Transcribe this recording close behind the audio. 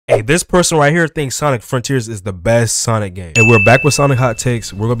Like, this person right here thinks Sonic Frontiers is the best Sonic game. And we're back with Sonic Hot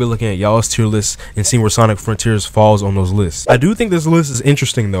Takes. We're gonna be looking at y'all's tier lists and seeing where Sonic Frontiers falls on those lists. I do think this list is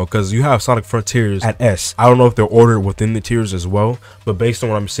interesting though, because you have Sonic Frontiers at S. I don't know if they're ordered within the tiers as well, but based on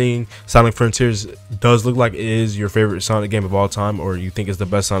what I'm seeing, Sonic Frontiers does look like it is your favorite Sonic game of all time, or you think it's the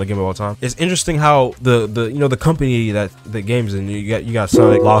best Sonic game of all time. It's interesting how the company that the games in, you got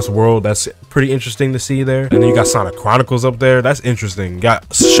Sonic Lost World. That's pretty interesting to see there, and then you got Sonic Chronicles up there. That's interesting. You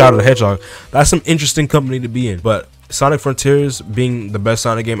got Shadow the Hedgehog. That's some interesting company to be in. But Sonic Frontiers being the best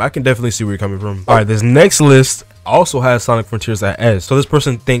Sonic game, I can definitely see where you're coming from. All right, this next list also has Sonic Frontiers at S. So this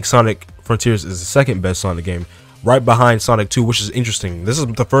person thinks Sonic Frontiers is the second best Sonic game, right behind Sonic 2, which is interesting. This is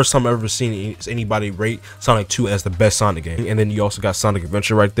the first time I've ever seen anybody rate Sonic 2 as the best Sonic game. And then you also got Sonic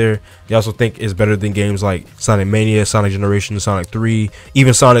Adventure right there. They also think is better than games like Sonic Mania, Sonic Generation, Sonic 3,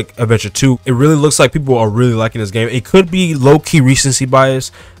 even Sonic Adventure 2. It really looks like people are really liking this game. It could be low-key recency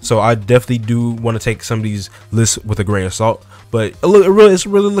bias, so I definitely do want to take some of these lists with a grain of salt. But it's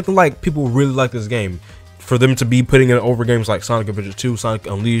really looking like people really like this game. For them to be putting it over games like Sonic Adventure 2, Sonic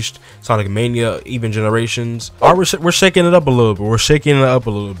Unleashed, Sonic Mania, even Generations. All right, we're shaking it up a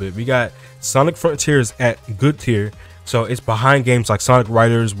little bit. We got Sonic Frontiers at good tier, so it's behind games like Sonic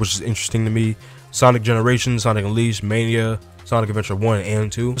Riders, which is interesting to me, Sonic Generations, Sonic Unleashed, Mania, Sonic Adventure 1 and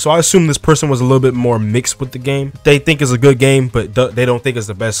 2. So I assume this person was a little bit more mixed with the game. They think it's a good game, but they don't think it's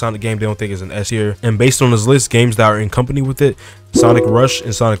the best Sonic game. They don't think it's an S tier. And based on this list, games that are in company with it, Sonic Rush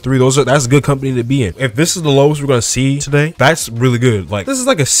and Sonic 3, that's good company to be in. If this is the lowest we're gonna see today, that's really good. Like, this is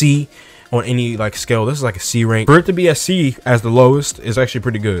like a C on any like scale. This is like a C rank. For it to be a C as the lowest is actually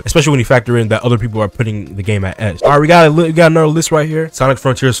pretty good, especially when you factor in that other people are putting the game at S. All right, we got another list right here. Sonic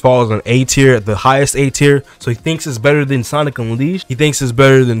Frontiers falls on A tier, the highest A tier. So he thinks it's better than Sonic Unleashed. He thinks it's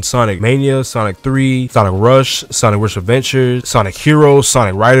better than Sonic Mania, Sonic 3, Sonic Rush, Sonic Rush Adventures, Sonic Heroes,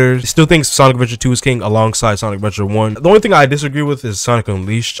 Sonic Riders. He still thinks Sonic Adventure 2 is king alongside Sonic Adventure 1. The only thing I disagree with is Sonic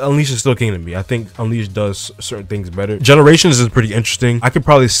Unleashed. Unleashed is still king to me. I think Unleashed does certain things better. Generations is pretty interesting. I could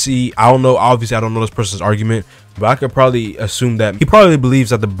probably see, I don't know, obviously I don't know this person's argument, but I could probably assume that he probably believes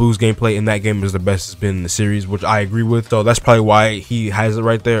that the boost gameplay in that game is the best it's been in the series, which I agree with. So that's probably why he has it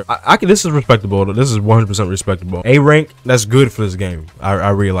right there. This is respectable. This is 100% respectable. A rank, that's good for this game. I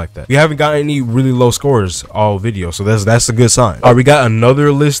really like that. We haven't got any really low scores all video, so that's a good sign. All right, we got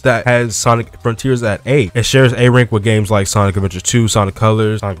another list that has Sonic Frontiers at A. It shares A rank with games like Sonic Adventure 2, Sonic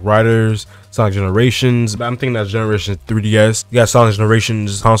Colors, Sonic Riders, Sonic Generations. I'm thinking that's Generation 3DS. You got Sonic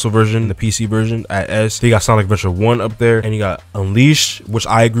Generations console version, the PC version at S. You got Sonic Adventure 1 up there, and you got Unleashed, which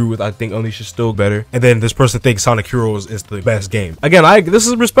I agree with. I think Unleashed is still better. And then this person thinks Sonic Heroes is the best game. Again, this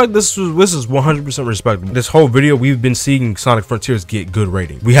is 100% respectable. This whole video, we've been seeing Sonic Frontiers get good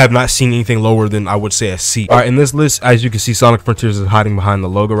rating. We have not seen anything lower than, I would say, a C. All right, in this list, as you can see, Sonic Frontiers is hiding behind the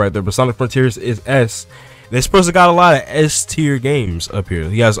logo right there, but Sonic Frontiers is S. This person got a lot of S tier games up here.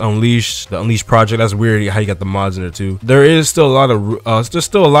 He has Unleashed, the Unleashed project. That's weird how you got the mods in there too. There is still a lot of there's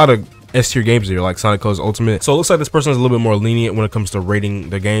still a lot of S tier games here, like Sonic Colors Ultimate. So it looks like this person is a little bit more lenient when it comes to rating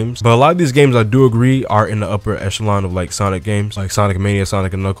the games. But a lot of these games, I do agree, are in the upper echelon of like Sonic games, like Sonic Mania,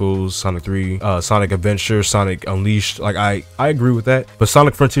 Sonic and Knuckles, Sonic 3, Sonic Adventure, Sonic Unleashed. Like I agree with that. But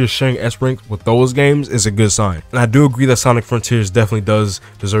Sonic Frontiers sharing S rank with those games is a good sign. And I do agree that Sonic Frontiers definitely does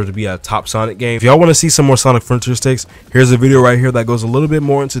deserve to be a top Sonic game. If y'all want to see some more Sonic Frontiers takes, here's a video right here that goes a little bit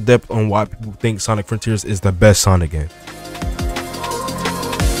more into depth on why people think Sonic Frontiers is the best Sonic game.